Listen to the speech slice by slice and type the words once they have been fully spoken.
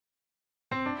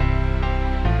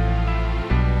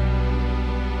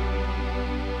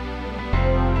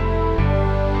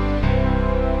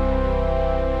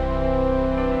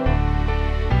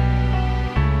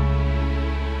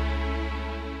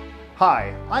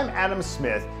Hi, I'm Adam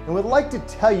Smith and would like to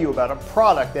tell you about a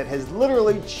product that has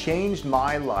literally changed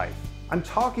my life. I'm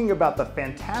talking about the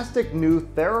fantastic new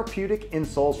therapeutic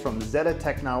insoles from Zeta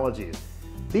Technologies.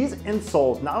 These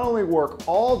insoles not only work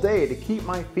all day to keep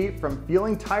my feet from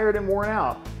feeling tired and worn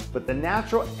out, but the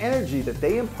natural energy that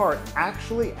they impart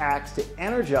actually acts to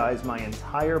energize my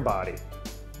entire body.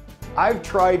 I've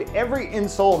tried every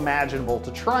insole imaginable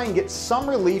to try and get some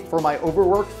relief for my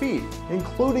overworked feet,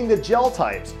 including the gel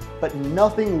types, but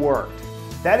nothing worked.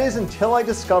 That is until I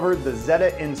discovered the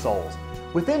Zeta Insoles.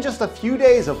 Within just a few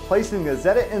days of placing the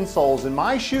Zeta Insoles in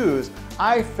my shoes,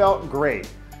 I felt great.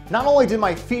 Not only did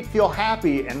my feet feel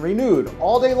happy and renewed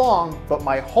all day long, but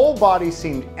my whole body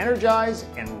seemed energized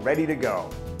and ready to go.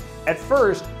 At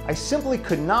first, I simply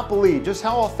could not believe just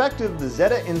how effective the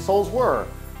Zeta Insoles were.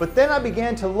 But then I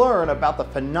began to learn about the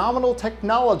phenomenal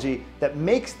technology that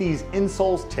makes these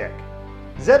insoles tick.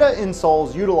 Zeta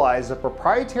Insoles utilize a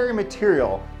proprietary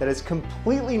material that is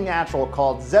completely natural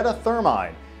called Zeta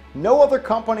Thermide. No other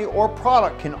company or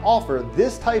product can offer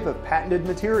this type of patented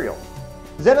material.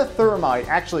 Zeta Thermide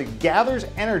actually gathers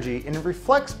energy and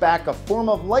reflects back a form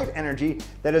of light energy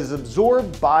that is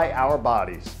absorbed by our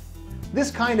bodies.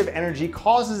 This kind of energy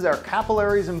causes our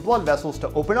capillaries and blood vessels to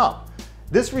open up.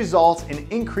 This results in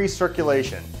increased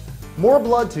circulation. More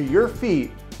blood to your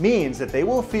feet means that they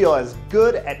will feel as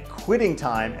good at quitting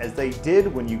time as they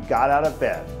did when you got out of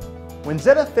bed. When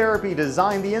Zeta Therapy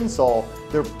designed the insole,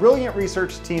 their brilliant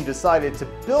research team decided to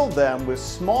build them with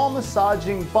small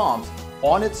massaging bumps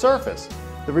on its surface.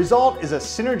 The result is a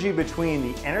synergy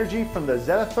between the energy from the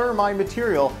Zeta Thermide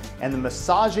material and the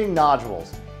massaging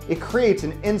nodules. It creates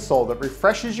an insole that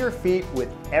refreshes your feet with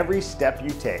every step you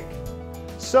take.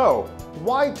 So,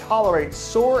 why tolerate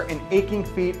sore and aching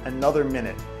feet another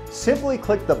minute? Simply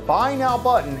click the Buy Now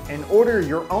button and order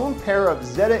your own pair of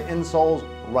Zeta Insoles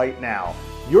right now.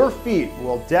 Your feet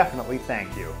will definitely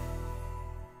thank you.